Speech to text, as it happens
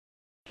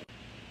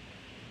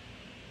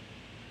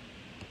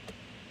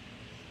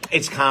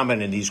It's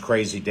common in these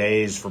crazy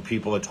days for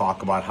people to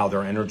talk about how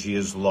their energy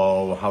is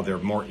low, how they're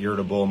more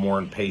irritable, more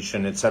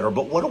impatient, etc.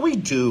 But what do we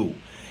do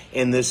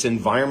in this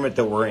environment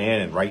that we're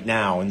in right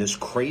now, in this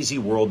crazy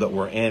world that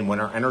we're in, when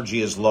our energy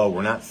is low?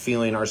 We're not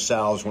feeling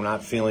ourselves. We're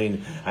not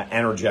feeling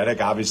energetic,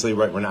 obviously,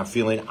 right? We're not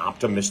feeling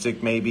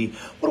optimistic, maybe.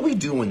 What do we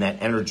do when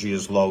that energy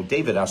is low?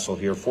 David Essel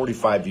here,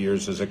 45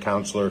 years as a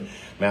counselor,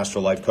 master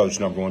life coach,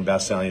 #1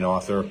 best-selling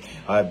author.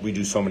 We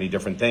do so many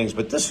different things,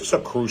 but this is a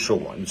crucial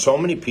one. So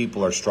many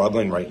people are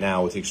struggling right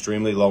now with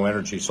extremely low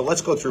energy. So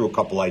let's go through a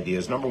couple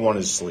ideas. Number one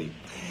is sleep.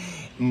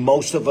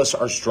 Most of us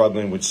are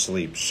struggling with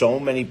sleep. So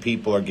many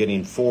people are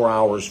getting 4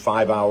 hours,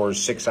 5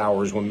 hours, 6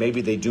 hours, when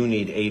maybe they do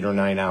need 8 or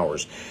 9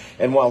 hours.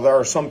 And while there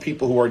are some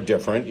people who are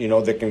different,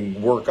 that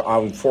can work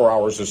on 4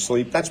 hours of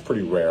sleep, that's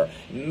pretty rare.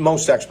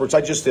 Most experts,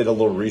 I just did a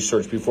little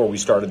research before we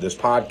started this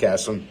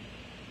podcast, and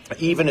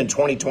even in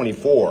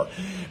 2024,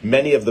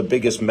 many of the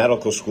biggest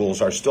medical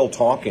schools are still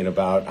talking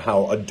about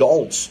how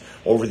adults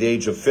over the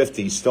age of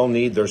 50 still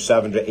need their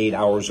 7 to 8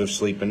 hours of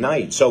sleep a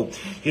night. So,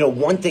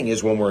 one thing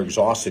is when we're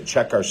exhausted,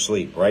 check our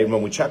sleep, right?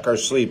 When we check our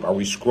sleep, are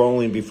we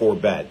scrolling before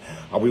bed?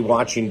 Are we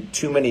watching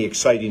too many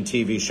exciting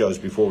TV shows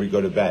before we go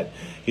to bed?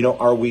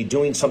 Are we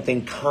doing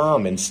something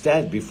calm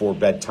instead before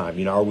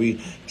bedtime? Are we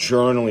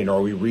journaling?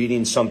 Are we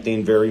reading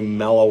something very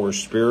mellow or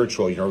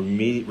spiritual? Are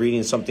we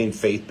reading something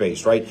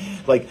faith-based, right?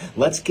 Like,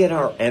 let's get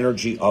our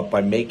energy up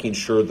by making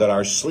sure that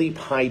our sleep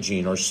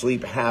hygiene or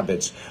sleep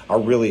habits are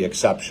really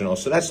exceptional.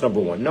 So that's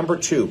number one. Number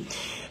two,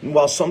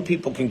 while some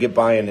people can get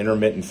by on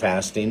intermittent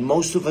fasting,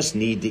 most of us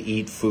need to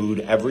eat food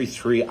every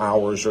 3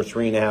 hours or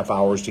 3.5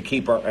 hours to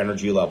keep our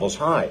energy levels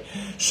high.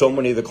 So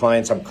many of the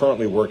clients I'm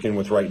currently working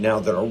with right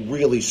now that are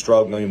really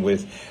struggling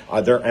with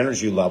their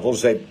energy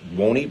levels, they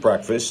won't eat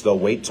breakfast. They'll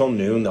wait till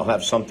noon. They'll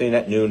have something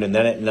at noon. And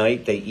then at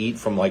night, they eat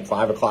from like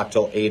 5 o'clock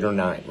till 8 or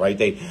 9, right?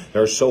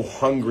 They're so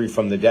hungry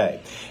from the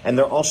day. And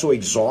they're also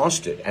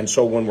exhausted. And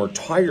so when we're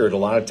tired, a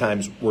lot of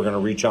times we're going to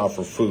reach out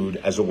for food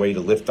as a way to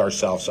lift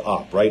ourselves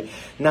up, right?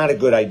 Not a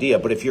good idea.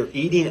 But if you're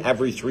eating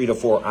every 3 to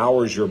 4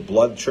 hours, your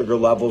blood sugar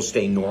levels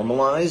stay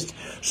normalized,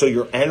 so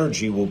your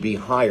energy will be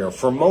higher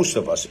for most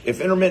of us.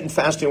 If intermittent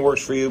fasting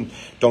works for you,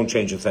 don't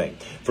change a thing.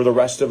 For the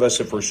rest of us,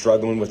 if we're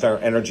struggling with our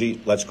energy,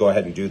 let's go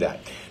ahead and do that.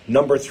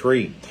 Number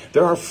three,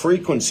 there are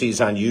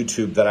frequencies on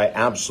YouTube that I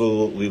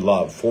absolutely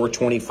love.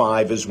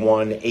 425 is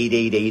one,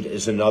 888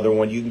 is another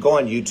one. You can go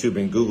on YouTube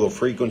and Google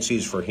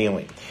frequencies for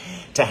healing.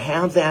 To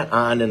have that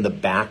on in the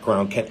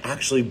background can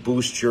actually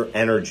boost your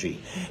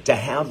energy. To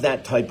have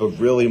that type of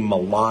really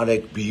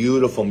melodic,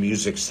 beautiful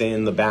music stay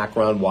in the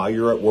background while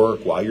you're at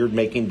work, while you're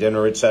making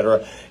dinner,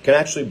 etc., can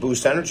actually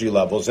boost energy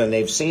levels. And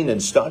they've seen in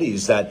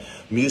studies that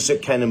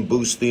music can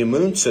boost the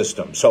immune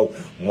system. So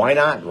why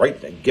not,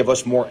 right? Give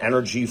us more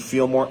energy,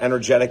 feel more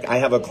energetic. I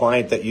have a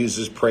client that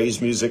uses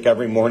praise music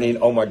every morning.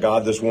 Oh my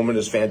God, this woman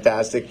is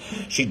fantastic.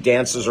 She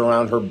dances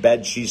around her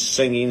bed. She's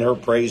singing her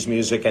praise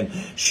music, and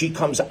she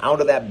comes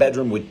out of that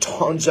bedroom with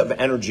tons of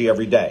energy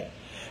every day.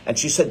 And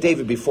she said,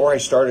 David, before I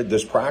started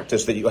this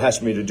practice that you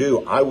asked me to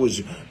do, I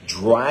was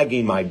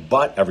dragging my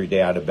butt every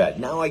day out of bed.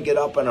 Now I get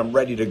up and I'm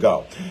ready to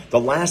go. The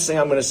last thing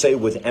I'm going to say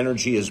with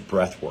energy is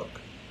breath work.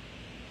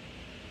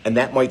 And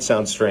that might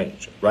sound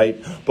strange,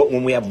 right? But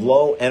when we have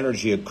low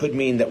energy, it could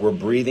mean that we're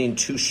breathing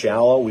too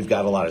shallow. We've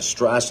got a lot of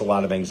stress, a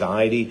lot of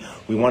anxiety.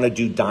 We want to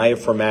do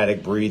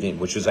diaphragmatic breathing,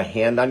 which is a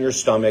hand on your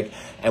stomach.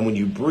 And when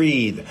you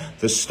breathe,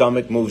 the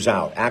stomach moves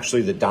out.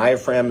 Actually, the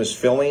diaphragm is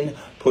filling,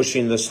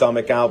 pushing the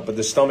stomach out, but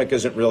the stomach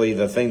isn't really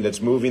the thing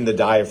that's moving. The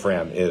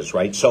diaphragm is,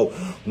 right? So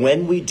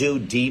when we do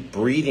deep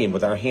breathing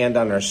with our hand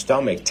on our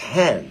stomach,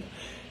 10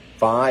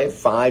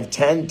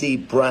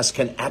 deep breaths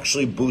can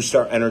actually boost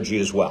our energy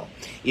as well.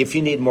 If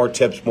you need more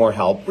tips, more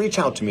help, reach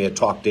out to me at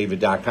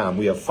talkdavid.com.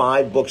 We have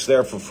 5 books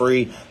there for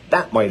free.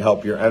 That might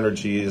help your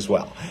energy as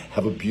well.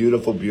 Have a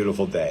beautiful,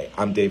 beautiful day.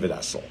 I'm David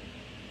Essel.